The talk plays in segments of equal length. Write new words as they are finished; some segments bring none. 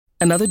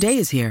Another day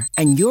is here,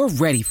 and you're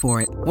ready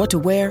for it. What to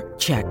wear?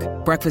 Check.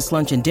 Breakfast,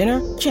 lunch, and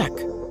dinner? Check.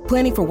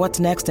 Planning for what's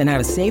next and how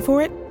to save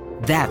for it?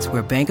 That's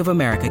where Bank of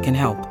America can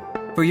help.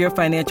 For your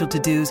financial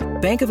to-dos,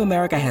 Bank of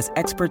America has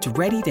experts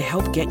ready to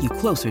help get you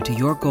closer to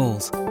your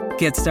goals.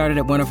 Get started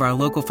at one of our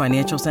local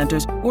financial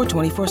centers or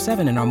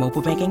 24/7 in our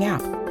mobile banking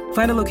app.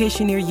 Find a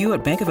location near you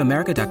at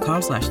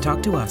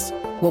bankofamerica.com/talktous.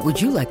 What would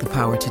you like the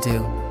power to do?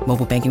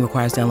 Mobile banking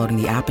requires downloading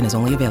the app and is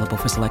only available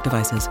for select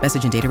devices.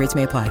 Message and data rates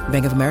may apply.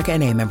 Bank of America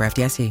N.A., member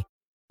FDIC.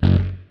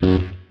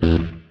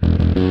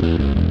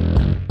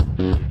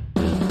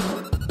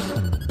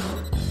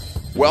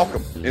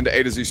 Welcome into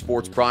A to Z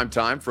Sports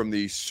Primetime from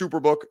the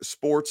Superbook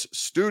Sports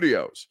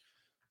Studios.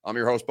 I'm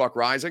your host, Buck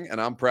Rising,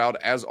 and I'm proud,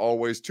 as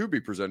always, to be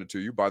presented to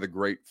you by the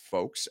great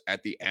folks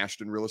at the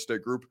Ashton Real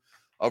Estate Group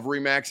of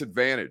RE/MAX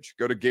Advantage.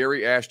 Go to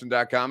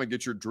GaryAshton.com and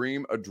get your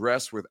dream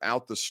address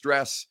without the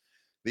stress.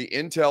 The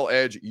intel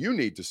edge you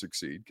need to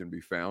succeed can be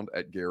found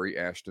at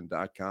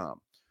GaryAshton.com.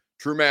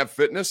 TrueMav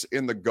Fitness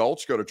in the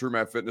Gulch. Go to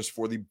TrueMav Fitness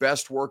for the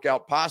best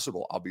workout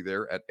possible. I'll be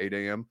there at 8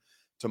 a.m.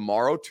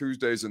 tomorrow.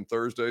 Tuesdays and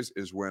Thursdays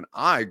is when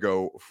I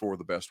go for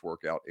the best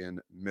workout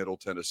in Middle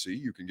Tennessee.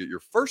 You can get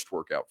your first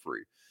workout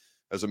free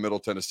as a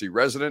Middle Tennessee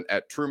resident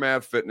at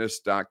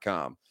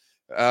TrueMavFitness.com.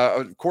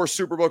 Of course,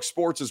 Superbook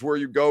Sports is where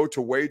you go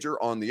to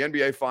wager on the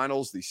NBA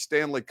Finals, the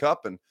Stanley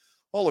Cup, and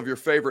all of your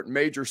favorite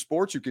major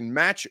sports. You can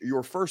match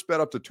your first bet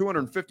up to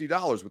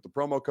 $250 with the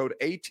promo code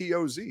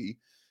ATOZ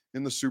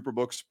in the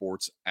Superbook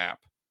Sports app.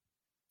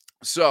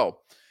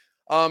 So,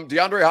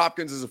 DeAndre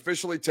Hopkins is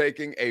officially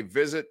taking a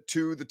visit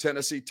to the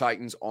Tennessee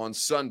Titans on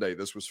Sunday.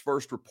 This was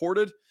first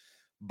reported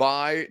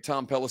by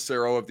Tom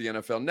Pelissero of the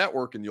NFL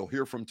Network, and you'll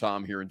hear from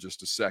Tom here in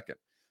just a second.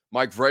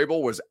 Mike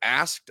Vrabel was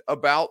asked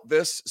about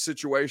this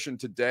situation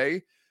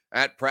today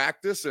at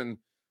practice and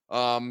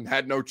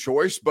had no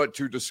choice but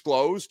to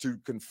disclose, to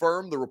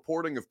confirm the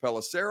reporting of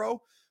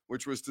Pelissero,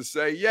 which was to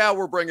say, yeah,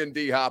 we're bringing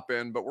D-Hop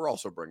in, but we're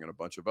also bringing a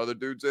bunch of other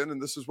dudes in,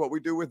 and this is what we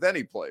do with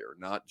any player,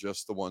 not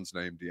just the ones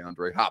named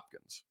DeAndre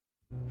Hopkins.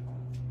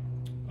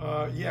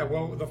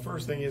 Well, the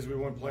first thing is we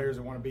want players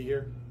that want to be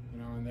here.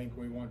 I think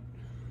we want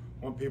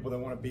people that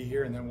want to be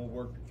here, and then we'll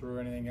work through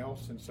anything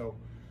else. And so,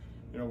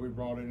 we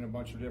brought in a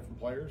bunch of different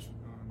players.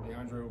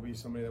 DeAndre will be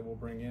somebody that we'll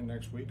bring in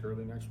next week,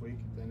 early next week,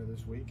 at the end of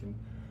this week, and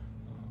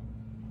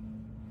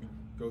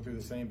go through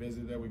the same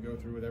visit that we go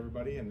through with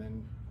everybody, and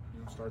then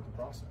start the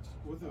process.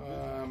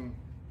 I'm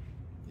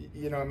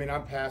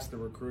past the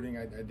recruiting.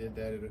 I did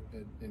that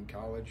in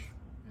college.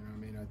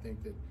 I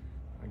think that,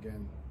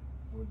 again,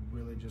 would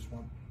really just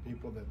want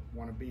people that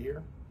want to be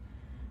here.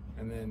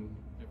 And then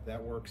if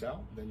that works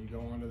out, then you go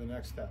on to the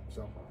next step.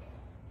 So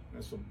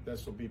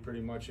this will be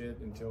pretty much it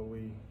until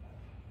we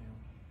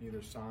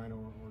either sign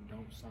or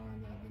don't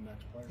sign the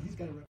next player.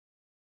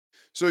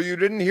 So you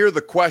didn't hear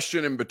the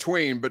question in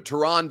between, but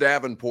Teron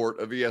Davenport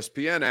of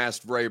ESPN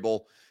asked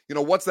Vrabel,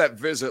 what's that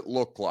visit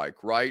look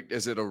like, right?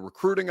 Is it a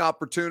recruiting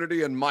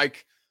opportunity? And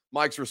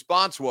Mike's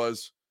response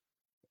was,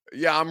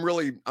 yeah,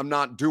 I'm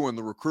not doing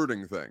the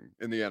recruiting thing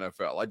in the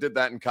NFL. I did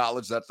that in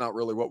college. That's not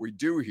really what we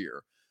do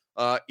here.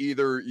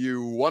 Either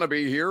you want to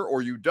be here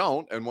or you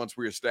don't. And once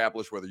we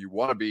establish whether you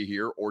want to be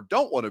here or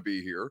don't want to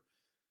be here,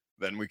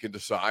 then we can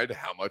decide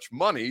how much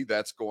money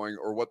that's going,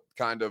 or what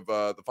kind of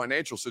the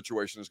financial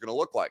situation is going to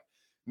look like.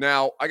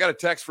 Now, I got a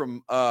text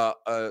from a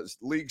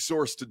league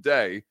source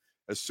today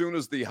as soon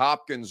as the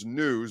Hopkins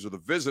news, or the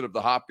visit of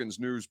the Hopkins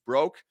news,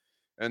 broke,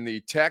 and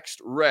the text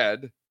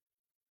read,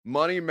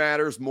 "Money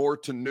matters more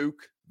to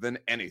Nuke than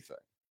anything."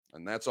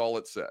 And that's all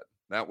it said.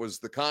 That was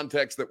the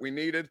context that we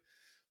needed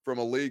from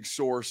a league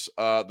source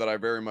that I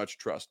very much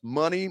trust.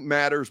 Money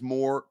matters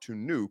more to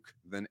Nuke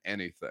than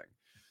anything.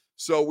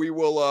 So we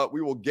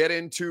will get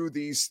into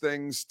these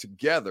things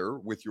together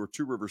with your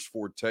Two Rivers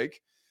Ford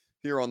take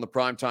here on the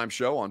Primetime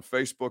Show on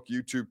Facebook,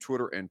 YouTube,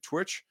 Twitter, and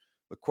Twitch.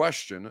 The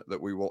question that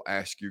we will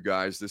ask you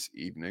guys this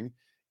evening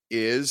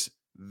is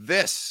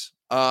this.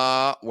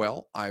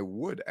 I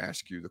would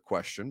ask you the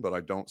question, but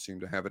I don't seem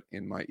to have it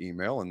in my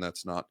email, and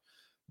that's not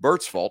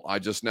Bert's fault. I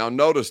just now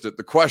noticed it.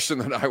 The question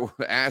that I would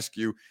ask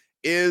you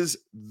is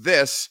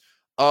this: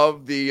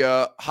 of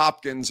the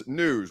Hopkins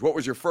news, what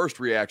was your first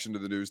reaction to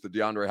the news that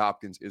DeAndre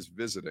Hopkins is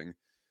visiting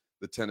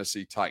the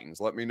Tennessee Titans?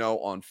 Let me know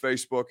on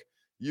Facebook,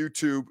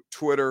 YouTube,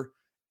 Twitter,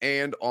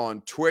 and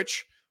on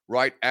Twitch.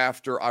 Right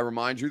after I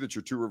remind you that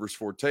your Two Rivers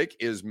Ford take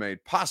is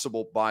made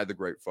possible by the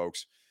great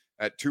folks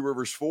at Two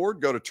Rivers Ford.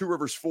 Go to Two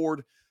Rivers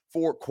Ford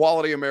for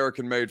quality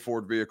American-made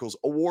Ford vehicles,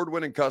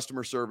 award-winning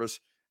customer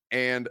service,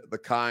 and the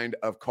kind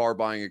of car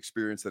buying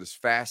experience that is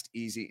fast,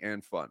 easy,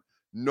 and fun.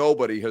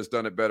 Nobody has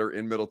done it better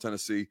in Middle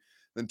Tennessee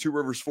than Two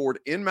Rivers Ford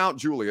in Mount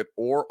Juliet,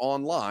 or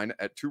online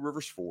at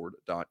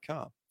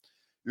tworiversford.com.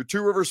 Your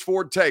Two Rivers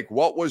Ford take.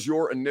 What was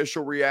your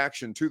initial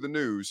reaction to the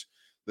news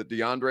that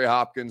DeAndre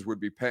Hopkins would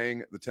be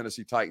paying the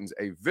Tennessee Titans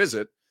a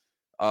visit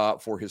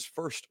for his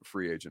first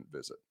free agent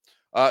visit?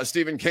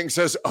 Stephen King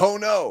says, oh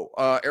no.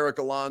 Eric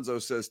Alonzo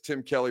says,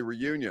 Tim Kelly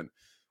reunion.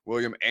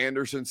 William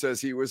Anderson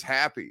says he was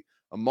happy.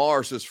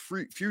 Amar says,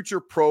 future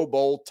Pro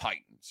Bowl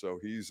Titan. So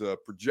he's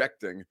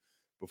projecting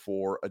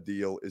before a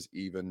deal is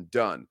even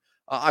done.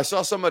 I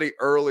saw somebody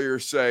earlier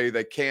say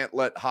they can't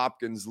let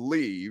Hopkins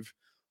leave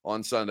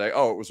on Sunday.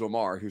 Oh, it was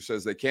Omar who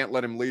says they can't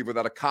let him leave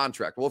without a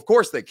contract. Well, of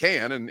course they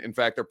can, and in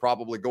fact, they're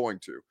probably going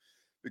to,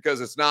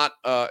 because it's not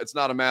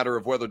a matter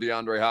of whether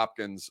DeAndre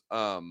Hopkins,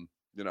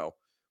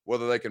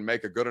 whether they can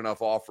make a good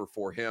enough offer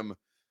for him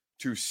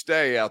to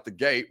stay out the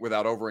gate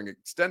without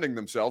overextending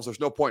themselves. There's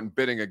no point in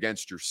bidding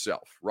against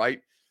yourself, right?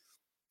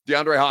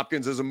 DeAndre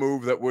Hopkins is a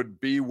move that would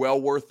be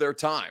well worth their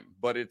time,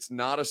 but it's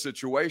not a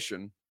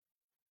situation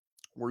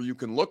where you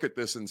can look at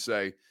this and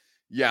say,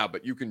 yeah,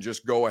 but you can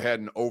just go ahead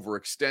and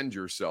overextend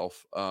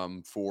yourself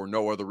for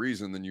no other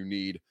reason than you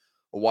need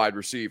a wide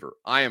receiver.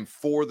 I am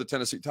for the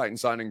Tennessee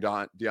Titans signing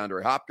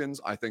DeAndre Hopkins.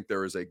 I think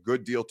there is a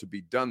good deal to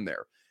be done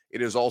there.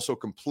 It is also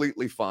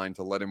completely fine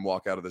to let him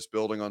walk out of this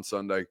building on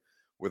Sunday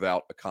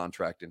without a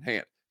contract in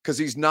hand, because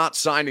he's not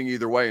signing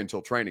either way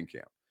until training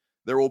camp.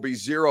 There will be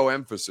zero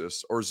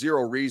emphasis or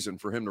zero reason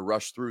for him to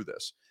rush through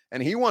this.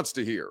 And he wants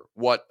to hear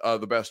what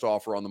the best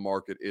offer on the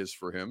market is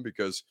for him,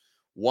 because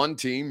one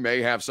team may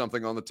have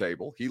something on the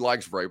table. He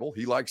likes Vrabel.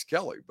 He likes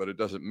Kelly, but it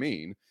doesn't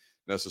mean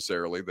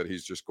necessarily that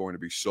he's just going to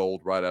be sold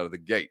right out of the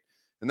gate.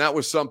 And that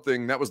was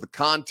the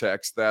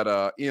context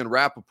that Ian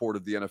Rappaport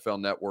of the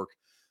NFL Network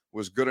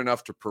was good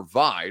enough to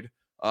provide.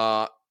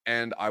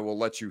 And I will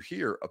let you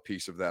hear a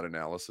piece of that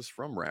analysis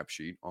from Rap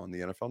Sheet on the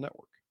NFL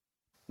Network.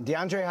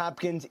 DeAndre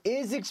Hopkins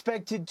is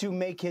expected to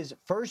make his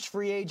first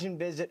free agent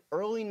visit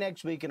early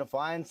next week and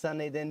fly on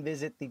Sunday, then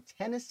visit the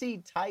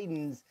Tennessee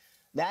Titans.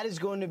 That is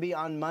going to be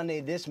on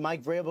Monday. This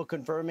Mike Vrabel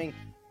confirming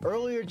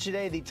earlier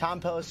today, the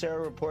Tom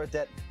Pelissero report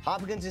that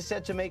Hopkins is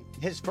set to make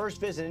his first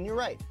visit. And you're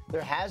right,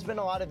 there has been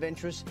a lot of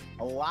interest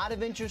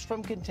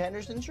from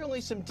contenders, and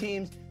certainly some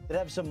teams that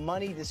have some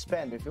money to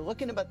spend. But if you're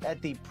looking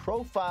at the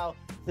profile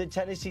of the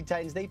Tennessee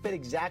Titans, they fit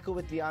exactly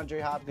what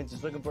DeAndre Hopkins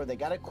is looking for. They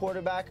got a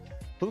quarterback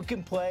who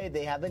can play.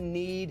 They have a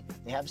need.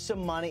 They have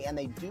some money, and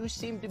they do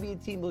seem to be a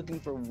team looking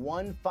for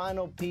one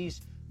final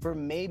piece for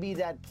maybe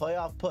that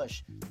playoff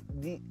push.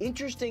 The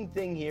interesting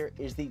thing here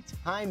is the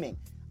timing.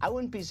 I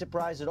wouldn't be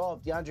surprised at all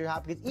if DeAndre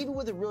Hopkins, even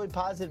with a really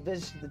positive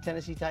visit to the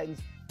Tennessee Titans,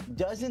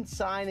 doesn't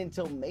sign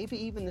until maybe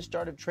even the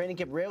start of training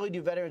camp. Rarely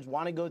do veterans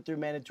want to go through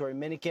mandatory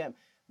minicamp.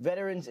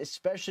 Veterans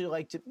especially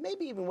like to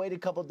maybe even wait a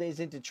couple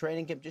days into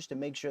training camp just to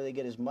make sure they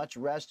get as much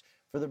rest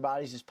for their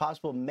bodies as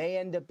possible. May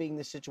end up being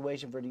the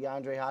situation for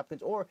DeAndre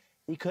Hopkins, or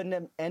he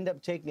couldn't end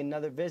up taking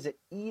another visit.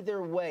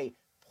 Either way,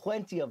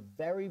 plenty of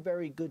very,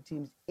 very good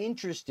teams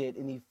interested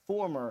in the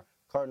former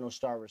Cardinal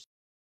star receiver.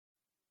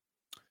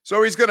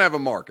 So he's going to have a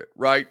market,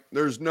 right?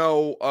 There's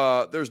no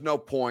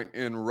point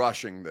in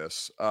rushing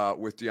this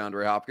with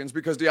DeAndre Hopkins,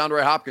 because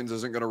DeAndre Hopkins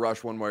isn't going to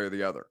rush one way or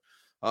the other.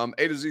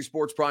 A to Z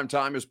Sports Prime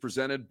Time is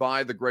presented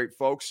by the great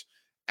folks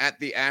at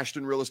the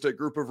Ashton Real Estate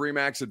Group of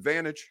RE/MAX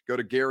Advantage. Go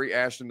to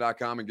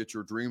GaryAshton.com and get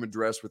your dream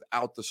address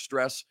without the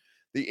stress.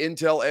 The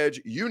intel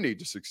edge you need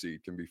to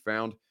succeed can be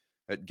found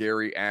at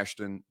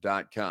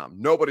GaryAshton.com.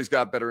 Nobody's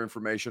got better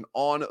information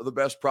on the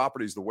best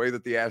properties the way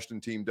that the Ashton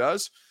team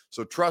does.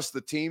 So trust the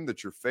team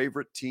that your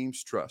favorite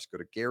teams trust. Go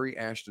to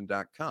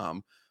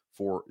GaryAshton.com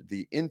for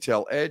the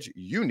intel edge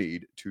you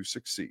need to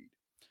succeed.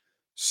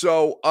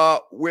 So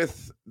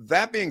with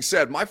that being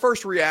said, my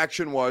first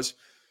reaction was,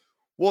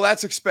 well,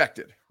 that's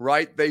expected,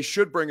 right? They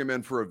should bring him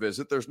in for a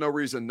visit. There's no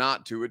reason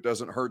not to. It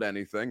doesn't hurt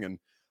anything. And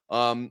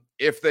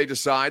if they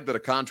decide that a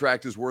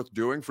contract is worth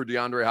doing for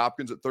DeAndre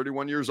Hopkins at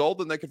 31 years old,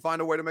 then they can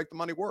find a way to make the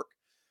money work.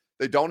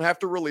 They don't have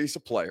to release a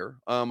player.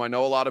 I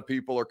know a lot of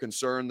people are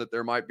concerned that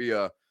there might be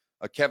a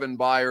Kevin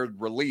Byard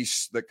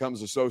release that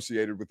comes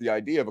associated with the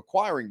idea of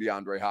acquiring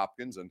DeAndre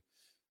Hopkins. And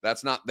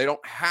that's not, they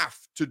don't have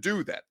to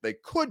do that. They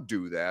could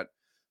do that,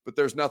 but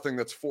there's nothing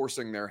that's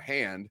forcing their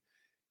hand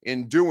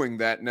in doing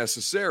that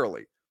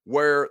necessarily.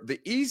 Where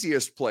the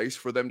easiest place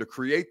for them to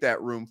create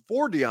that room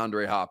for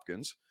DeAndre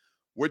Hopkins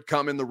would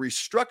come in the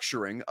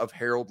restructuring of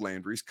Harold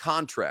Landry's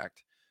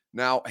contract.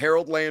 Now,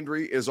 Harold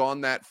Landry is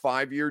on that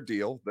 5-year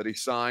deal that he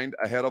signed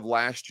ahead of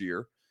last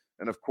year.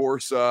 And of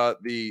course,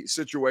 the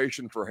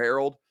situation for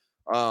Harold,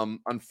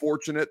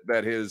 unfortunate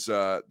that his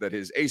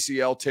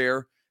ACL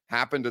tear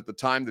happened at the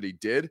time that he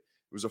did. It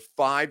was a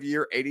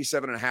 5-year,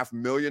 $87.5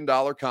 million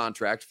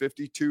contract,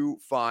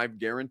 52.5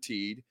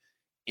 guaranteed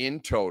in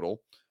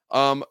total.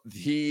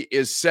 He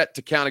is set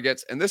to count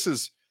against, and this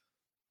is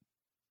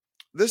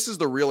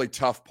the really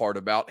tough part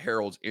about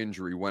Harold's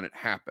injury when it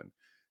happened.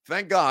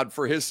 Thank God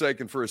for his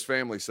sake and for his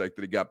family's sake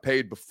that he got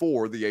paid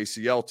before the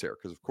ACL tear,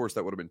 because of course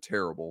that would have been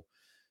terrible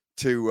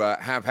to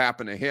have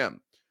happen to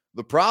him.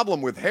 The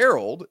problem with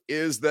Harold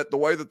is that the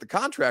way that the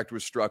contract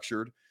was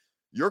structured,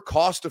 your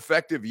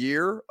cost-effective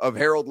year of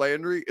Harold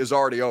Landry is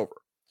already over.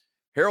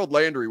 Harold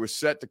Landry was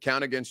set to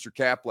count against your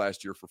cap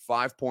last year for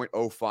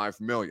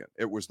 $5.05 million.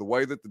 It was the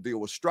way that the deal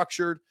was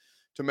structured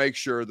to make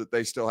sure that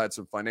they still had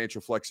some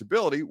financial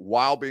flexibility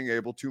while being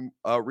able to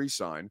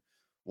re-sign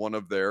one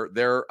of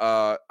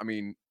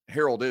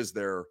Harold is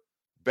their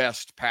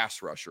best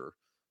pass rusher,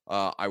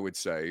 I would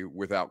say,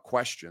 without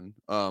question,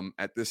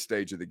 at this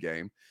stage of the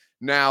game.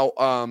 Now,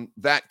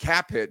 that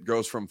cap hit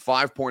goes from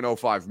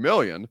 $5.05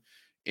 million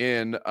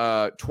in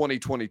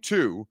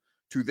 2022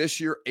 to this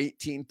year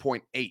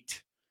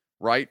 18.8,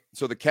 right?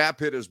 So the cap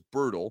hit is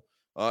brutal.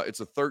 It's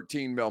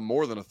a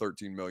more than a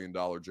 $13 million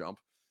jump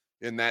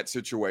in that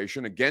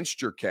situation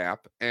against your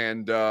cap.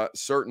 And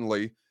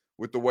certainly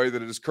with the way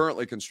that it is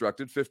currently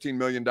constructed, $15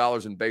 million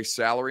in base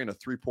salary and a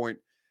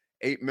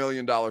 $3.8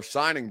 million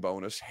signing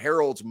bonus,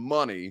 Harold's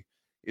money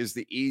is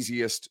the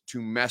easiest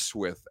to mess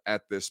with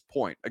at this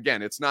point.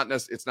 Again, it's not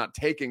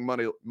taking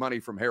money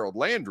from Harold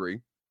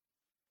Landry.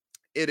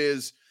 It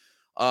is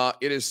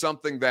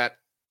something that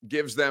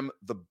gives them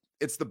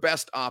it's the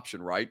best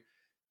option, right?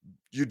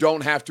 You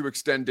don't have to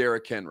extend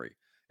Derrick Henry.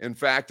 In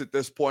fact, at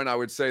this point, I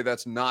would say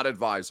that's not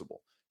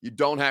advisable. You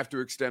don't have to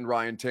extend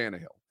Ryan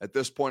Tannehill. At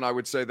this point, I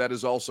would say that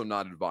is also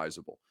not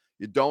advisable.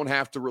 You don't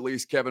have to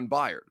release Kevin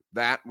Byard.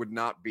 That would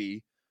not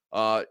be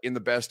in the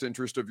best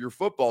interest of your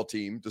football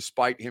team,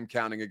 despite him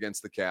counting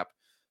against the cap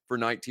for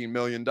 $19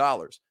 million.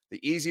 The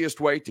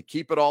easiest way to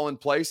keep it all in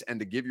place and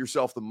to give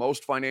yourself the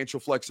most financial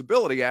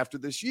flexibility after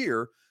this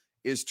year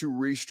is to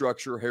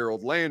restructure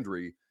Harold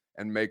Landry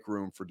and make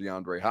room for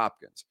DeAndre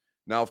Hopkins.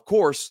 Now, of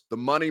course, the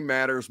money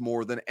matters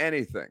more than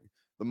anything.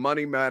 The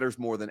money matters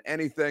more than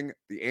anything.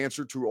 The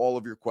answer to all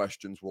of your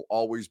questions will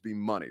always be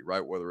money,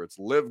 right? Whether it's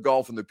Live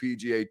Golf and the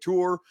PGA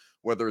Tour,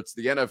 whether it's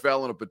the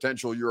NFL and a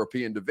potential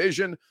European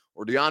division,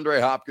 or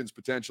DeAndre Hopkins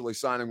potentially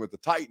signing with the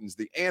Titans,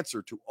 the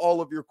answer to all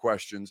of your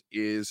questions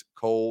is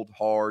cold,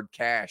 hard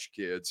cash,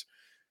 kids.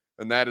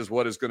 And that is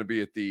what is going to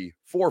be at the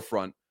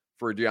forefront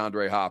for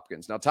DeAndre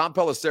Hopkins. Now, Tom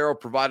Pelissero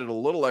provided a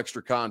little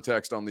extra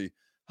context on the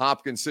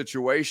Hopkins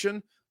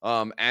situation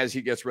as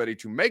he gets ready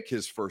to make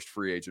his first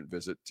free agent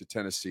visit to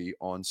Tennessee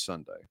on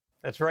Sunday.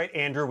 That's right,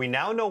 Andrew. We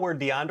now know where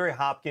DeAndre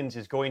Hopkins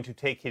is going to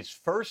take his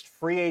first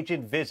free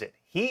agent visit.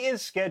 He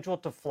is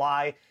scheduled to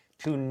fly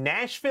to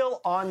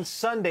Nashville on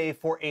Sunday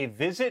for a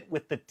visit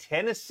with the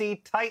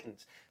Tennessee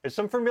Titans. There's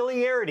some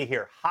familiarity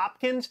here.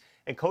 Hopkins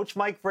and Coach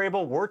Mike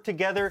Vrabel worked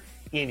together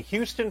in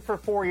Houston for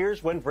 4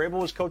 years when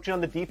Vrabel was coaching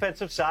on the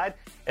defensive side.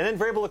 And then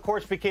Vrabel, of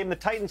course, became the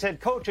Titans head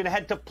coach and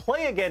had to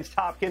play against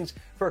Hopkins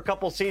for a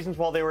couple seasons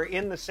while they were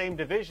in the same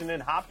division,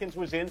 and Hopkins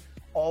was in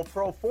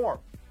all-pro form.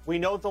 We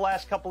know the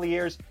last couple of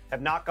years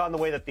have not gone the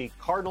way that the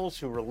Cardinals,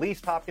 who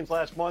released Hopkins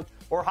last month,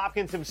 or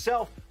Hopkins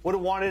himself would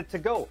have wanted it to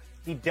go.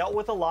 He dealt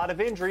with a lot of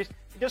injuries.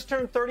 He just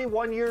turned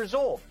 31 years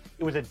old.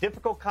 It was a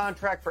difficult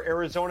contract for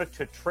Arizona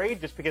to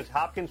trade just because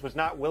Hopkins was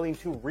not willing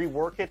to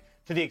rework it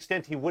to the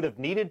extent he would have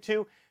needed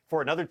to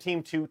for another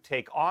team to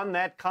take on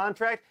that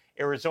contract.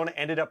 Arizona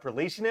ended up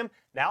releasing him.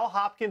 Now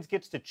Hopkins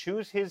gets to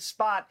choose his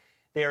spot.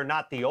 They are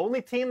not the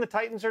only team, the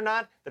Titans are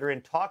not, that are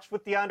in talks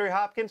with DeAndre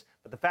Hopkins.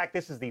 But the fact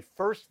this is the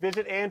first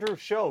visit, Andrew,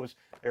 shows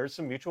there's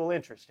some mutual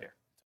interest here.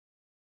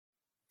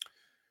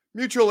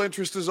 Mutual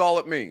interest is all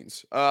it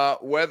means.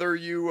 Whether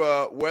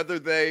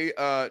they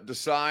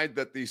decide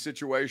that the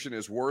situation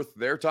is worth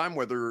their time,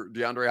 whether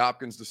DeAndre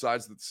Hopkins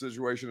decides that the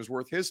situation is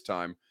worth his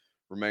time,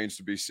 remains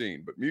to be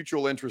seen. But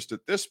mutual interest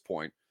at this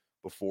point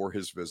before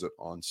his visit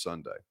on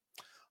Sunday.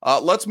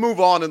 Let's move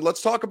on and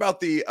let's talk about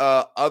the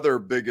other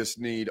biggest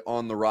need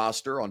on the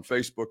roster on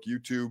Facebook,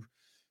 YouTube,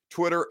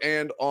 Twitter,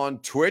 and on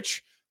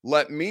Twitch.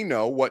 Let me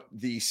know what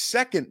the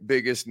second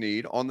biggest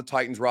need on the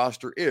Titans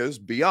roster is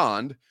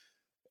beyond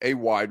a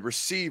wide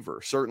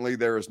receiver. Certainly,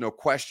 there is no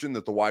question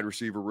that the wide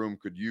receiver room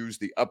could use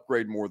the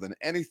upgrade more than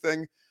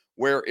anything.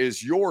 Where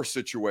is your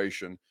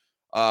situation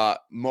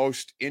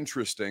most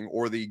interesting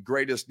or the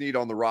greatest need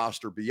on the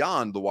roster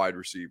beyond the wide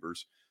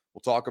receivers? We'll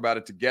talk about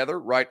it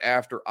together right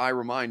after I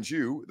remind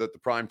you that the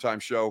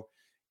Primetime Show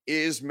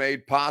is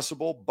made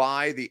possible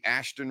by the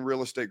Ashton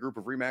Real Estate Group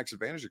of RE/MAX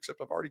Advantage,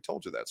 except I've already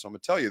told you that. So I'm going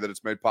to tell you that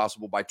it's made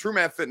possible by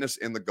TrueMath Fitness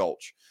in the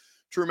Gulch.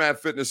 TrueMath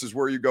Fitness is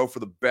where you go for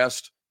the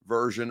best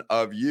version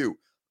of you.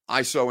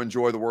 I so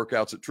enjoy the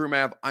workouts at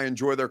TrueMath. I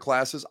enjoy their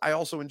classes. I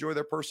also enjoy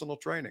their personal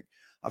training.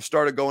 I've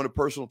started going to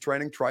personal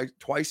training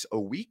twice a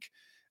week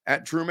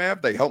at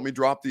TrueMath. They helped me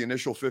drop the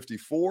initial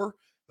 54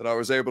 that I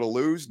was able to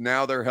lose.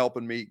 Now they're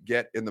helping me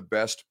get in the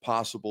best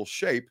possible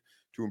shape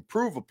to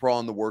improve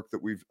upon the work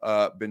that we've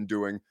been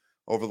doing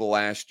over the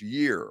last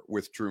year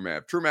with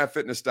TrueMath.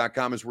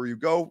 TrueMathFitness.com is where you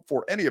go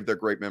for any of their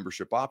great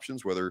membership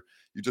options, whether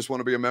you just want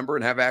to be a member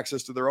and have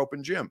access to their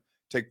open gym,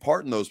 take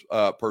part in those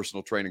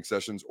personal training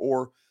sessions,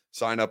 or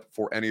sign up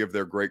for any of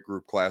their great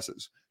group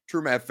classes.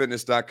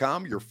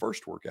 TrueMathFitness.com, your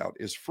first workout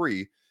is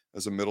free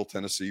as a Middle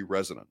Tennessee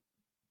resident.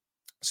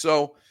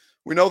 So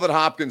we know that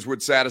Hopkins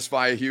would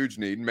satisfy a huge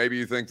need. And maybe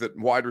you think that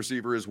wide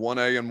receiver is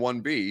 1A and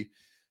 1B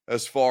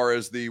as far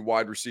as the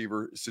wide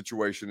receiver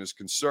situation is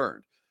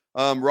concerned.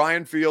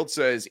 Ryan Field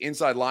says,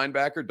 inside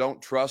linebacker,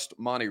 don't trust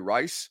Monty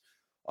Rice.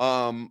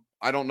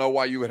 I don't know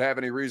why you would have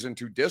any reason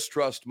to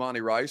distrust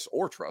Monty Rice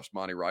or trust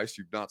Monty Rice.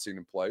 You've not seen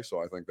him play,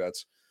 so I think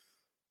that's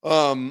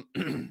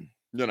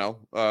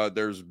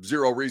there's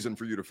zero reason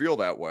for you to feel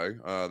that way.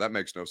 That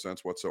makes no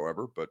sense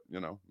whatsoever, but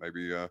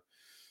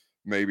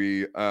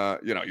maybe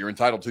you're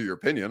entitled to your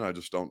opinion.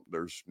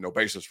 There's no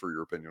basis for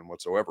your opinion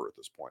whatsoever at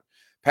this point.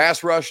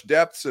 Pass rush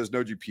depth, says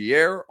Noji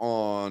Pierre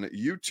on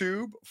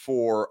YouTube.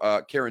 For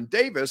Karen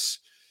Davis,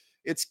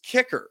 it's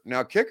kicker.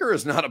 Now, kicker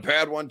is not a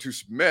bad one to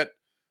submit,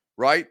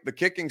 right? The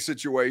kicking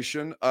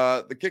situation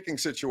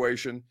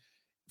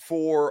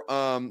for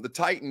the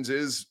Titans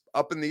is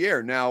up in the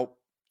air. Now,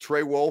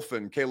 Trey Wolf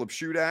and Caleb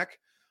Shudak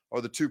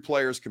are the two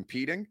players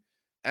competing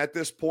at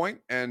this point.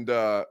 And,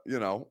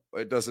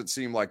 it doesn't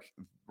seem like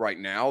right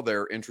now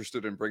they're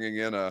interested in bringing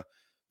in a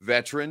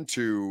veteran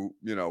to,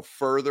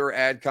 further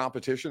add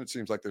competition. It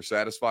seems like they're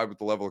satisfied with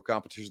the level of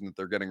competition that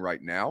they're getting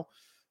right now.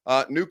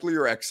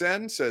 Nuclear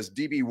XN says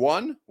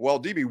DB1.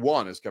 Well,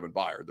 DB1 is Kevin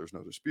Byard. There's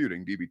no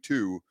disputing.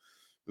 DB2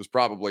 is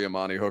probably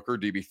Amani Hooker.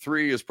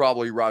 DB3 is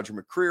probably Roger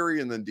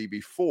McCreary. And then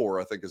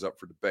DB4, I think, is up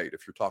for debate.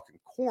 If you're talking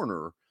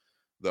corner,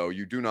 though,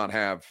 you do not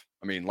have,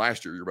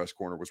 last year your best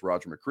corner was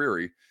Roger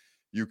McCreary.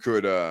 You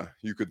could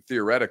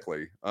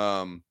theoretically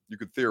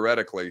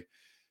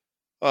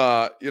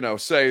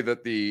say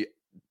that the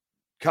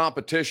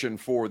competition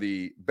for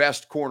the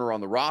best corner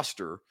on the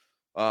roster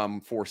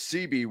for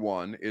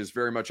CB1 is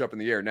very much up in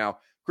the air. Now,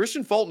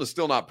 Christian Fulton is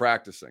still not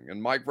practicing,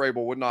 and Mike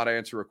Vrabel would not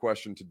answer a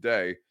question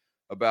today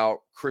about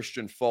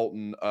Christian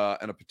Fulton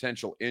and a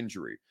potential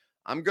injury.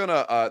 I'm going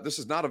to, this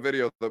is not a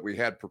video that we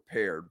had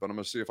prepared, but I'm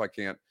going to see if I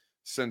can't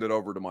send it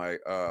over to my,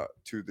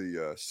 to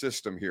the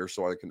system here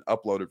so I can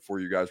upload it for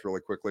you guys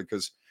really quickly,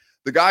 because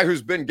the guy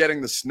who's been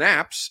getting the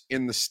snaps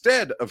in the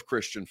stead of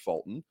Christian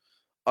Fulton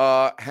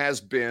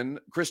has been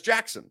Chris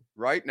Jackson,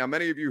 right? Now,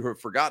 many of you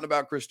have forgotten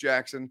about Chris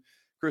Jackson.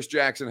 Chris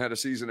Jackson had a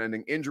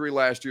season-ending injury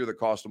last year that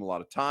cost him a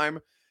lot of time.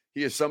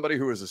 He is somebody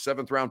who is a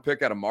 7th-round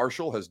pick out of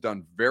Marshall, has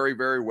done very,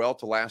 very well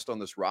to last on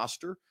this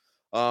roster.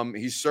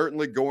 He's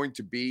certainly going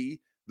to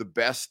be the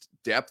best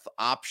depth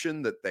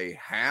option that they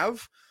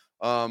have.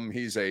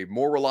 He's a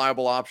more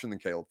reliable option than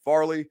Caleb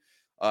Farley.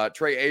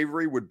 Trey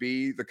Avery would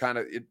be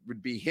it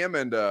would be him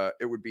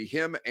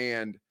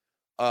and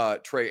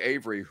Trey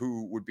Avery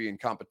who would be in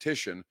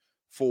competition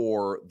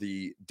for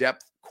the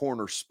depth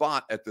corner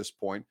spot at this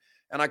point.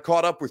 And I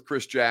caught up with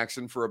Chris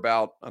Jackson for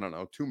about,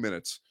 2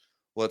 minutes,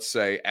 let's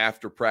say,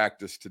 after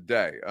practice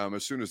today.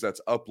 As soon as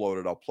that's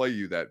uploaded, I'll play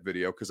you that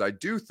video, because I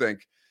do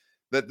think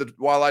that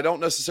while I don't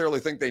necessarily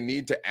think they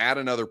need to add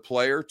another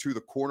player to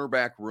the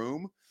cornerback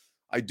room,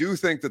 I do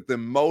think that the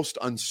most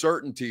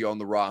uncertainty on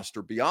the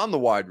roster beyond the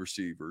wide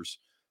receivers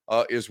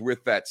is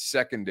with that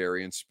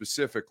secondary, and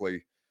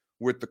specifically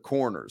with the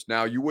corners.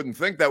 Now, you wouldn't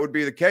think that would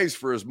be the case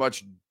for as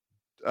much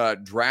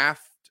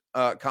draft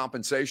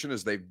compensation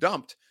as they've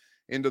dumped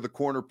into the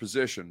corner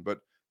position.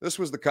 But this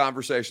was the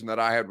conversation that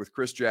I had with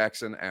Chris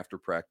Jackson after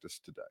practice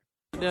today.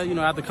 Yeah,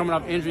 after coming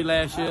off injury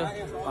last year,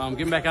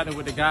 getting back out there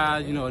with the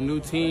guys, a new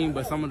team,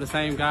 but some of the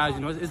same guys,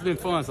 it's been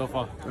fun so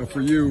far.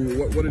 For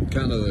you, what did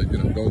kind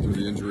of, go through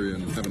the injury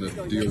and having to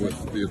deal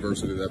with the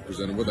adversity that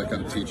presented? What did that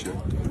kind of teach you?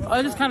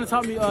 It just kind of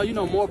taught me,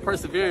 more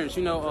perseverance,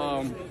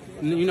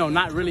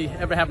 not really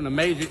ever having a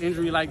major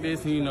injury like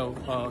this, and,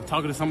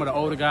 talking to some of the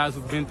older guys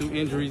who've been through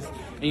injuries,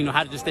 and,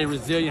 how to just stay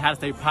resilient, how to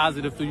stay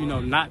positive through,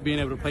 not being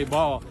able to play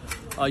ball.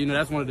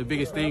 That's one of the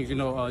biggest things,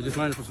 just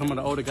learning from some of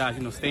the older guys,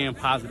 staying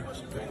positive.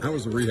 How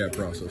was the rehab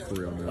process for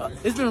you on that?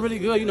 It's been really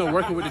good,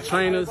 working with the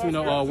trainers,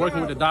 working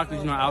with the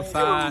doctors,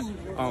 outside.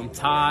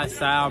 Ty,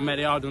 Sal, Matt,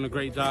 they all doing a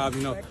great job.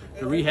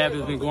 The rehab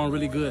has been going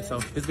really good,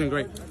 so it's been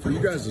great. For you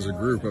guys as a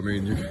group,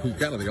 you're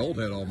kind of the old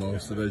head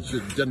almost, so it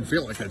doesn't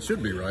feel like that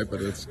should be right,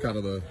 but it's kind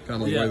of the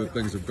way that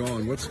things have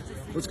gone. What's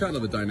kind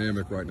of the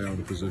dynamic right now in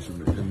the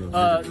position in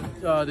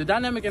the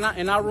dynamic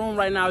in our room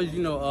right now is,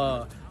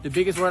 the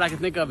biggest word I can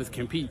think of is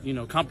compete,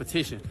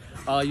 competition.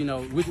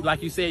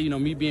 Like you said,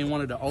 me being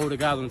one of the older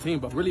guys on the team,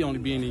 but really only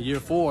being in year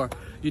 4,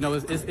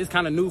 it's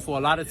kind of new for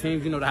a lot of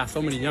teams, to have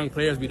so many young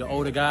players be the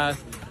older guys.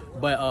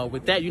 But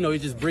with that, it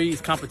just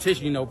breeds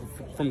competition,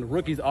 from the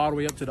rookies all the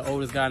way up to the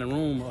oldest guy in the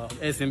room,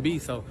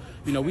 SMB. So,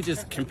 we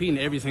just competing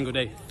every single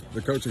day.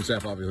 The coaching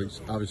staff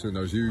obviously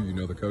knows you. You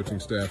know the coaching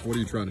staff. What are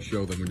you trying to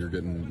show them when you're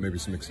getting maybe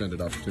some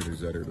extended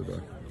opportunities out here today?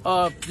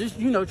 Just,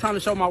 trying to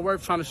show my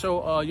worth, trying to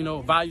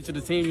show, value to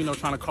the team,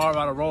 trying to carve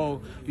out a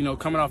role,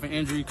 coming off an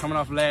injury, coming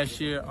off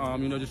last year,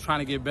 just trying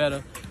to get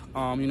better,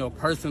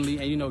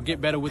 personally, and, get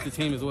better with the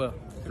team as well.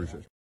 Appreciate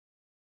it.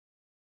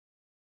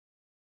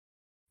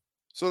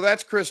 So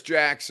that's Chris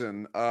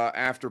Jackson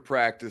after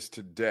practice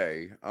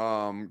today,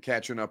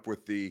 catching up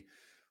with the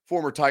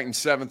former Titans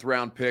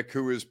 7th-round pick,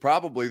 who is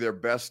probably their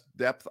best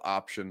depth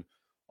option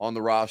on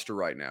the roster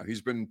right now.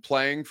 He's been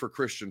playing for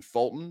Christian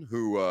Fulton,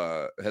 who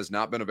has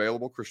not been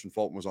available. Christian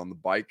Fulton was on the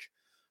bike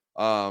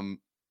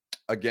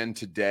again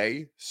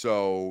today,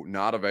 so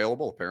not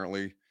available.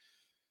 Apparently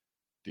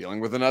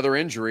dealing with another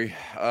injury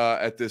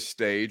at this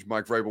stage.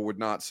 Mike Vrabel would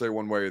not say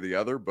one way or the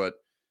other, but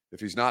if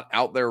he's not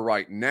out there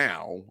right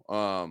now,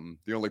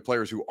 the only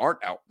players who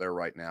aren't out there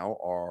right now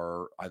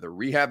are either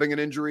rehabbing an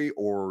injury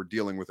or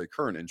dealing with a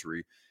current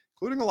injury,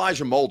 including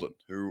Elijah Molden,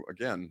 who,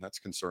 again, that's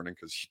concerning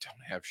because you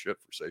don't have shit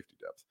for safety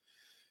depth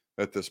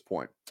at this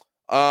point.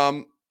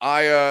 My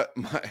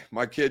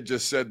kid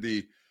just said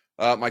the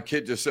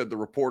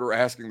reporter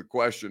asking the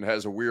question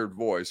has a weird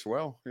voice.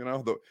 Well,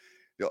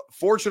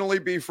 Fortunately,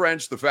 B.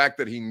 French, the fact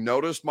that he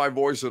noticed my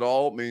voice at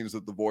all means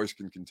that the voice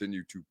can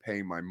continue to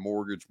pay my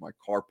mortgage, my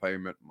car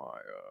payment, my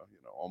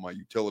all my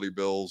utility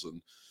bills,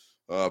 and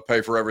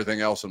pay for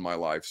everything else in my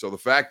life. So the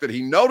fact that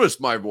he noticed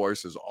my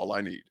voice is all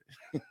I need.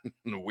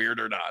 Weird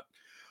or not.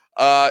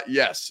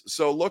 Yes.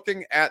 So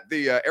looking at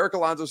the Eric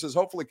Alonso says,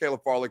 hopefully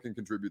Caleb Farley can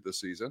contribute this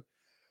season.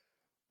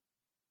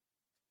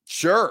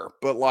 Sure.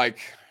 But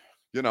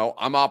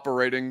I'm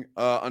operating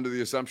under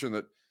the assumption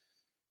that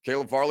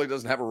Caleb Farley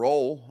doesn't have a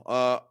role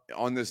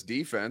on this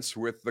defense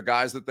with the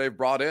guys that they've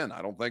brought in.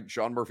 I don't think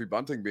Sean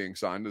Murphy-Bunting being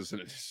signed is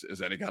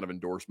any kind of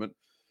endorsement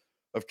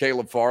of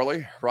Caleb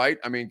Farley, right?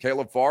 I mean,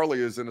 Caleb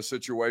Farley is in a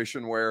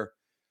situation where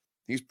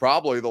he's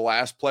probably the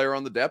last player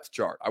on the depth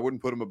chart. I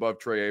wouldn't put him above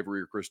Trey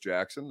Avery or Chris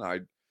Jackson. I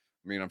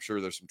mean, I'm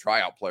sure there's some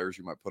tryout players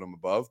you might put him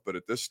above, but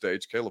at this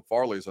stage, Caleb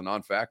Farley is a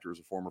non-factor as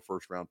a former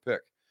first-round pick.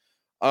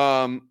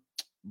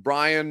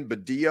 Brian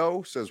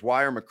Badillo says,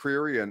 why are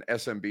McCreary and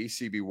SMB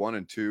CB1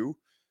 and 2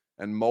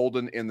 and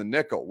Molden in the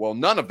nickel? Well,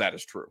 none of that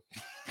is true.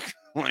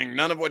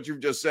 None of what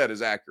you've just said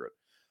is accurate.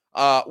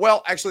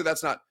 Well, actually,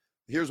 that's not.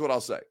 Here's what I'll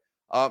say.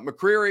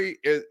 McCreary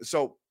is,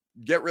 so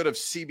get rid of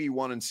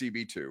CB1 and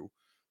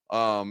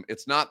CB2.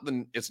 It's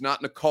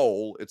not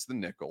Nicole, it's the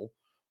nickel.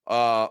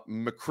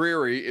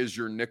 McCreary is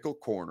your nickel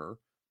corner.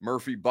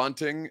 Murphy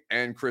Bunting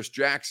and Chris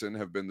Jackson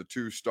have been the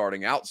two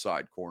starting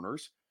outside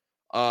corners.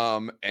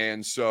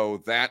 And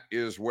so that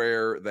is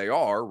where they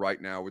are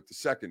right now with the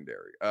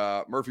secondary.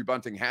 Murphy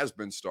Bunting has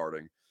been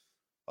starting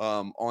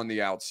on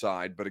the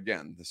outside, but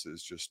again, this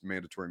is just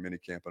mandatory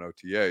minicamp and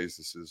OTAs.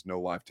 This is no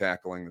live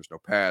tackling. There's no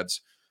pads.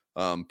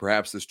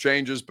 Perhaps this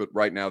changes, but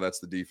right now that's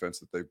the defense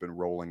that they've been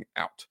rolling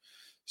out.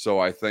 So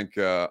I think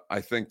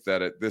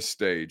that at this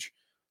stage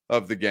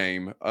of the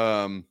game,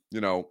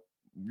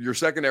 your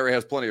secondary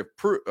has plenty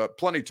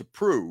to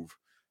prove.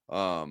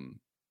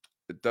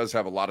 It does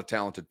have a lot of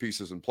talented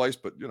pieces in place,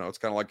 but it's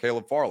kind of like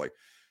Caleb Farley.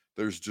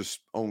 There's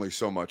just only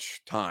so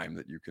much time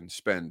that you can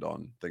spend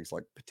on things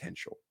like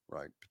potential,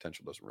 right?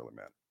 Potential doesn't really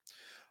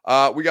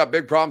matter. We got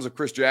big problems if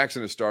Chris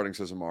Jackson is starting,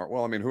 says Amar.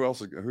 Well, I mean, who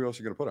else are you going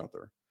to put out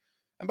there?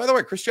 And by the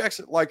way, Chris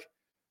Jackson,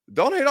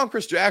 don't hate on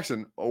Chris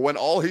Jackson when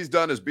all he's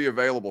done is be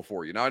available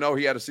for you. Now, I know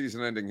he had a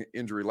season-ending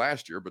injury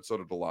last year, but so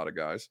did a lot of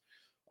guys.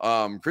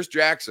 Chris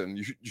Jackson,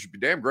 you should be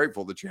damn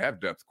grateful that you have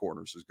depth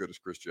corners as good as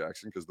Chris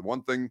Jackson, because the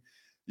one thing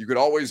you could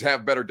always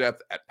have better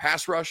depth at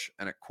pass rush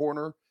and at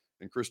corner,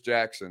 and Chris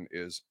Jackson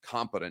is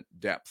competent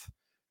depth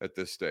at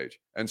this stage.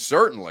 And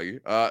certainly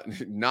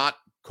not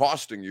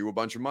costing you a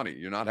bunch of money.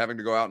 You're not having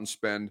to go out and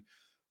spend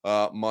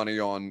money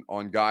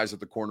on guys at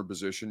the corner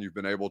position. You've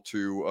been able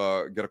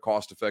to get a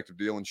cost-effective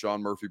deal in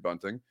Sean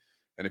Murphy-Bunting.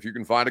 And if you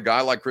can find a guy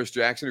like Chris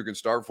Jackson who can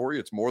start for you,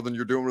 it's more than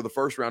you're doing with a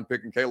first-round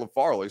pick in Caleb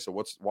Farley.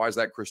 So why is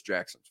that Chris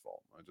Jackson's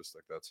fault? I just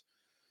think that's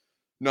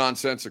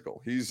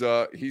nonsensical. He's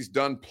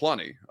done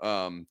plenty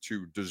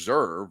to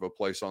deserve a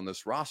place on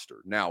this roster.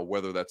 Now,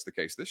 whether that's the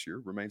case this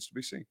year remains to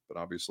be seen. But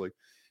obviously,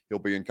 he'll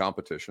be in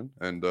competition,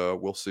 and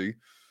we'll see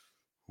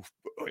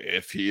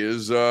if he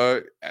is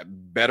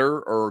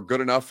better or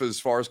good enough as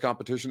far as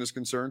competition is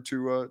concerned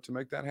to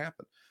make that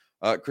happen.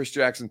 Chris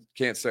Jackson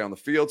can't stay on the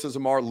field, says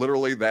Amar.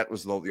 Literally, that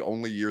was the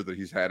only year that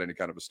he's had any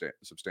kind of a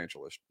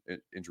substantial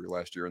injury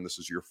last year, and this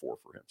is year 4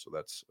 for him. So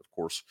that's, of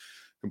course,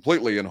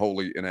 completely and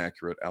wholly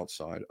inaccurate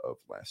outside of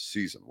last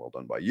season. Well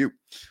done by you.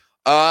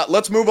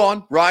 Let's move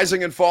on.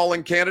 Rising and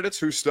falling candidates.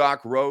 Whose stock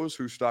rose?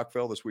 Whose stock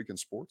fell this week in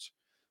sports?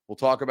 We'll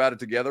talk about it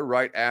together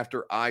right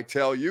after I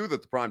tell you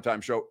that the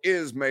Primetime Show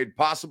is made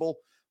possible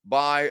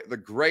by the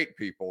great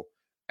people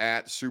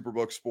at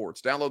Superbook Sports.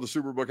 Download the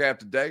Superbook app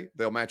today.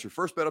 They'll match your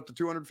first bet up to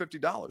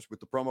 $250 with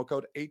the promo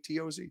code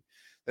ATOZ.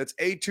 That's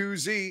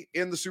A2Z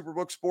in the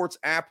Superbook Sports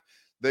app.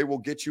 They will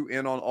get you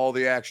in on all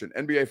the action.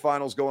 NBA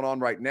Finals going on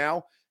right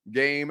now.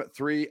 Game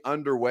 3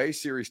 underway.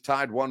 Series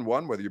tied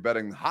 1-1, whether you're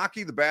betting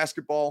hockey, the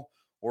basketball,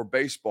 or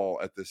baseball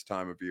at this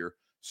time of year.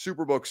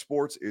 Superbook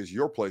Sports is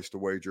your place to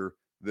wager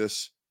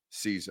this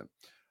season.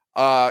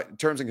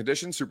 Terms and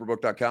conditions,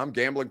 superbook.com.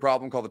 Gambling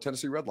problem, call the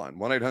Tennessee Red Line,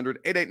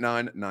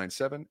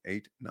 1-800-889-9789.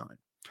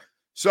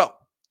 So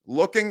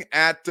looking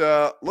at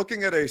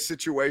a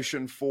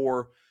situation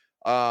for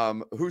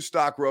whose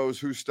stock rose,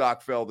 whose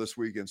stock fell this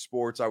week in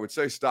sports, I would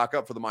say stock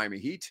up for the Miami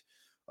Heat.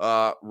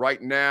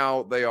 Right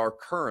now, they are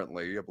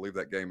currently, I believe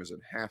that game is in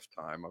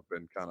halftime. I've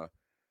been kind of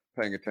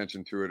paying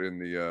attention to it in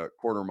the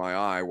corner of my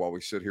eye while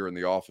we sit here in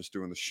the office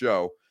doing the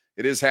show.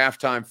 It is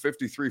halftime,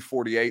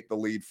 53-48, the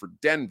lead for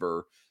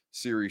Denver.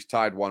 Series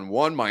tied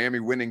 1-1. Miami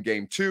winning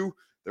game 2.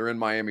 They're in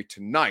Miami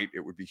tonight. It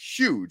would be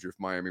huge if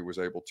Miami was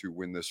able to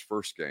win this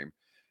first game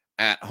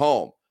at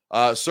home.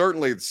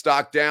 Certainly, the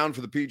stock down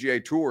for the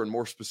PGA Tour, and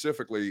more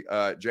specifically,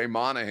 Jay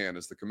Monahan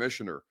is the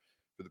commissioner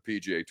for the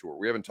PGA Tour.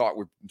 We've been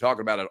talking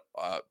about it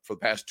for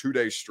the past 2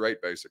 days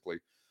straight, basically,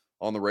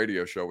 on the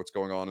radio show, what's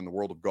going on in the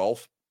world of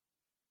golf.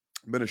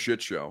 Been a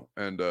shit show,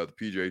 and the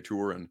PGA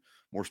Tour, and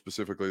more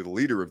specifically,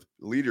 the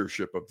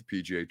leadership of the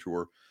PGA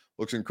Tour,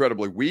 looks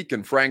incredibly weak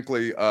and,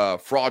 frankly,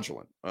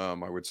 fraudulent.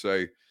 I would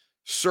say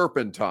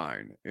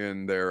serpentine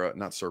in their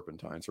not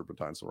serpentine.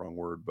 Serpentine's the wrong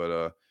word,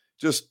 but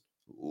just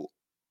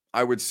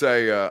I would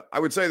say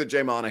that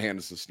Jay Monahan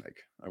is the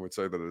snake. I would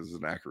say that it is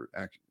an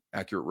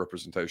accurate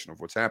representation of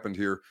what's happened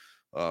here.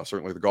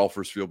 Certainly the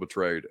golfers feel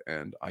betrayed,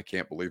 and I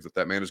can't believe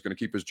that man is going to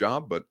keep his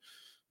job. But,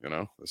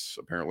 this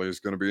apparently is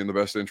going to be in the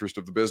best interest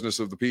of the business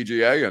of the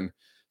PGA. And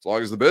as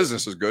long as the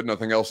business is good,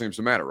 nothing else seems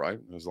to matter, right?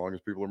 As long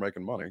as people are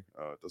making money,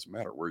 it doesn't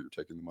matter where you're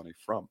taking the money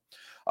from.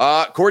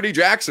 Corey D.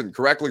 Jackson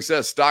correctly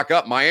says, stock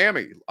up.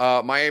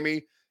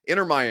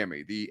 Inter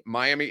Miami, the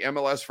Miami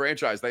MLS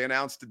franchise. They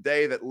announced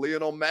today that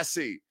Lionel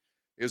Messi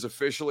is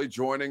officially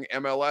joining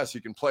MLS.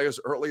 He can play as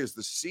early as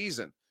the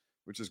season,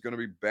 which is going to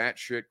be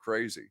batshit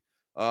crazy.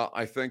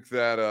 I think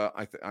that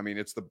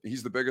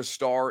he's the biggest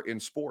star in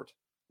sport,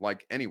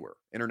 like anywhere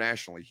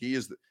internationally.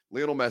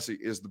 Lionel Messi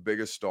is the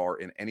biggest star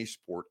in any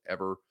sport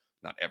ever,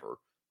 not ever,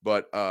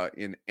 but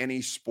in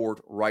any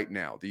sport right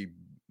now. The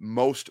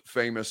most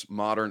famous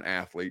modern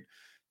athlete,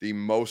 the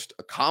most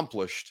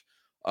accomplished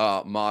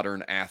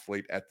modern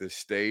athlete at this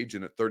stage,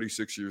 and at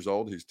 36 years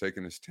old, he's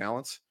taken his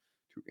talents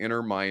to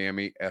Inter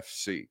Miami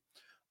FC.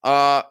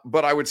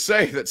 But I would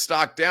say that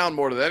stock down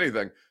more than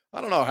anything. I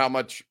don't know how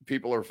much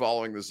people are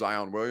following the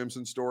Zion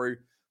Williamson story,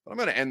 but I'm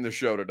going to end the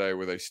show today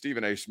with a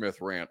Stephen A.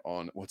 Smith rant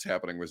on what's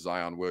happening with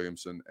Zion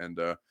Williamson and,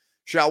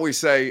 shall we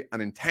say,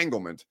 an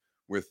entanglement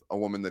with a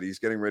woman that he's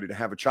getting ready to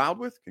have a child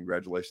with.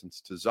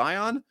 Congratulations to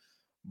Zion,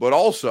 but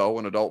also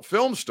an adult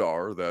film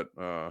star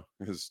that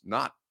is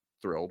not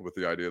thrilled with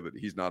the idea that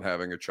he's not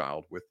having a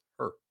child with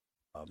her.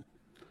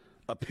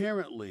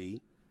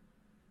 Apparently,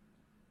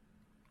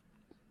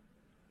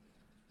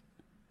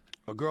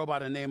 a girl by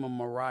the name of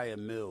Mariah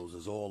Mills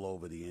is all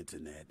over the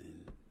internet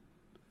and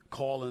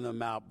calling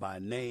him out by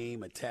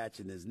name,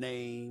 attaching his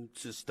name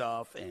to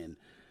stuff, and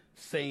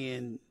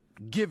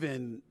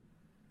giving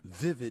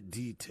vivid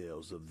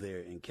details of their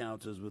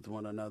encounters with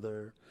one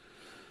another.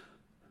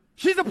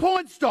 She's a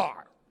porn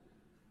star.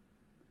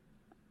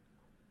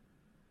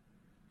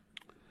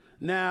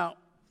 Now,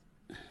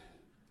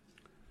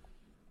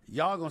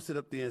 y'all gonna sit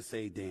up there and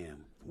say,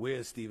 damn,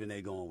 where's Stephen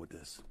A. going with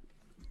this?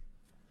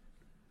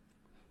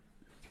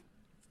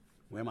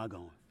 Where am I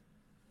going?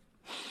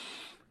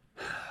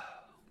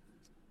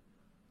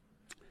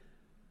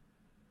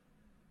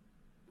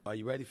 Are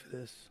you ready for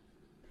this?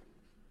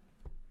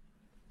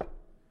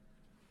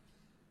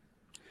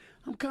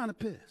 I'm kind of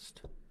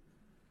pissed.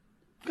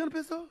 I'm kind of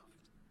pissed off.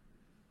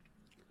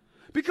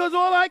 Because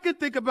all I can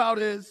think about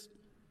is,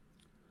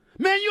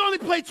 man, you only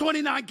played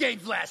 29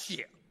 games last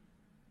year.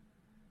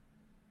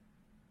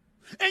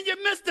 And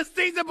you missed the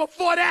season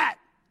before that.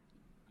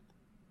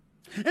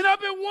 And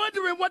I've been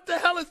wondering what the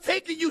hell is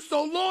taking you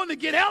so long to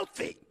get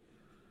healthy.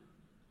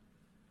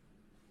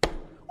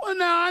 Well,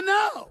 now I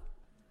know.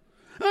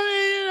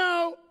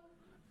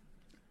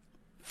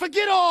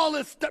 Forget all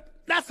this stuff.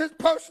 That's his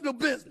personal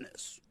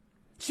business.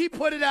 She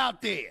put it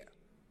out there.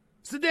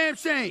 It's a damn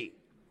shame.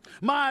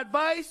 My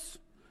advice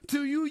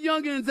to you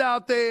youngins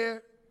out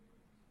there,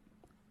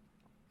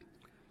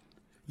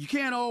 you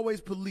can't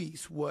always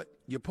police what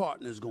your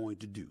partner's going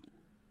to do.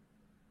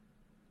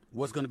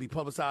 What's going to be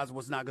publicized,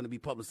 what's not going to be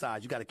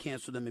publicized. You got to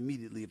cancel them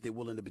immediately if they're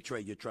willing to betray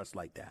your trust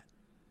like that.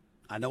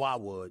 I know I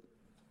would.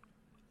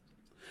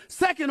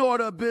 Second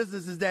order of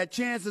business is that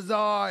chances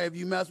are if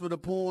you mess with a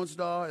porn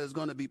star, it's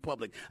going to be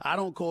public. I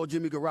don't call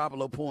Jimmy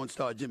Garoppolo porn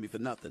star Jimmy for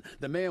nothing.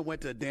 The man went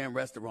to a damn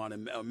restaurant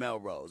in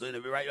Melrose,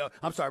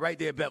 right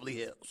there at Beverly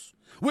Hills,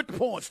 with the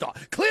porn star.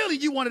 Clearly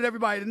you wanted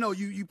everybody to know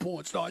you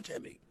porn star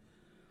Jimmy.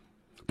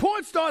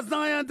 Porn star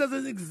Zion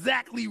doesn't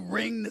exactly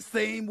ring the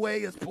same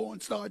way as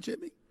porn star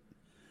Jimmy.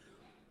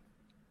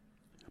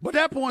 But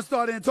that porn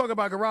star didn't talk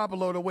about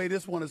Garoppolo the way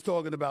this one is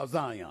talking about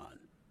Zion.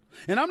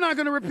 And I'm not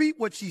going to repeat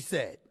what she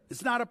said.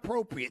 It's not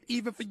appropriate,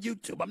 even for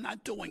YouTube. I'm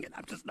not doing it.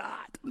 I'm just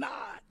not. I'm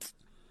not.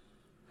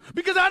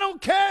 Because I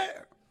don't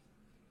care.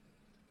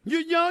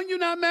 You're young. You're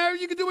not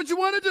married. You can do what you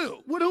want to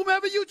do with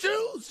whomever you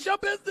choose. It's your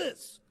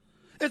business.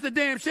 It's a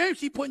damn shame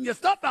she's putting your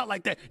stuff out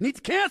like that. You need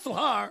to cancel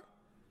her.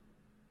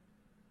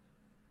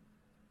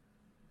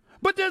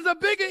 But there's a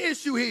bigger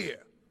issue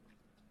here.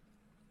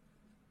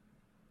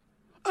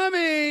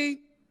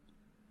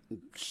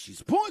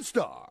 She's a porn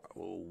star.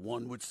 Well,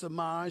 one would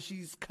surmise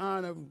she's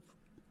kind of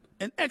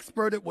an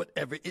expert at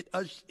whatever it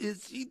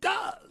is she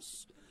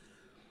does.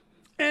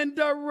 And,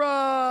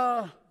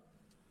 I've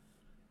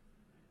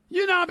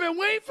been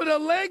waiting for the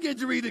leg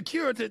injury to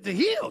cure, to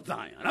heal,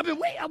 Zion. I've been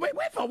waiting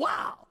for a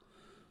while.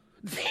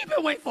 He's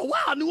been waiting for a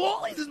while. New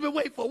Orleans has been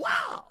waiting for a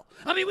while.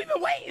 We've been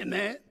waiting,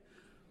 man.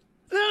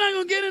 And I'm not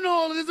going to get into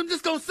all of this. I'm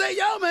just going to say,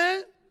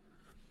 man,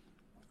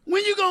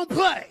 when you going to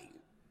play?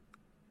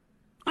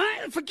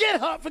 Forget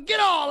her.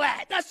 Forget all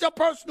that. That's your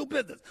personal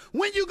business.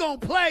 When you going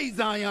to play,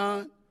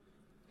 Zion?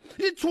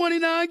 It's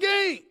 29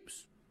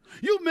 games.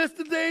 You missed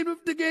the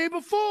game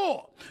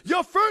before.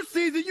 Your first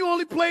season, you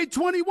only played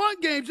 21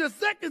 games. Your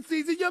second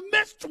season, you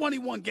missed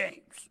 21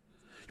 games.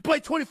 You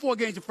played 24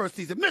 games your first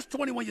season, missed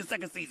 21 your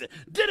second season,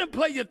 didn't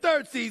play your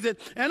third season,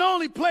 and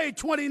only played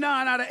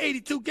 29 out of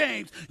 82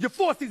 games your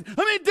fourth season.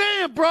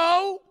 Damn,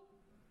 bro.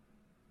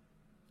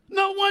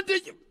 No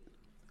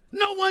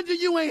wonder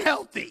you ain't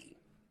healthy.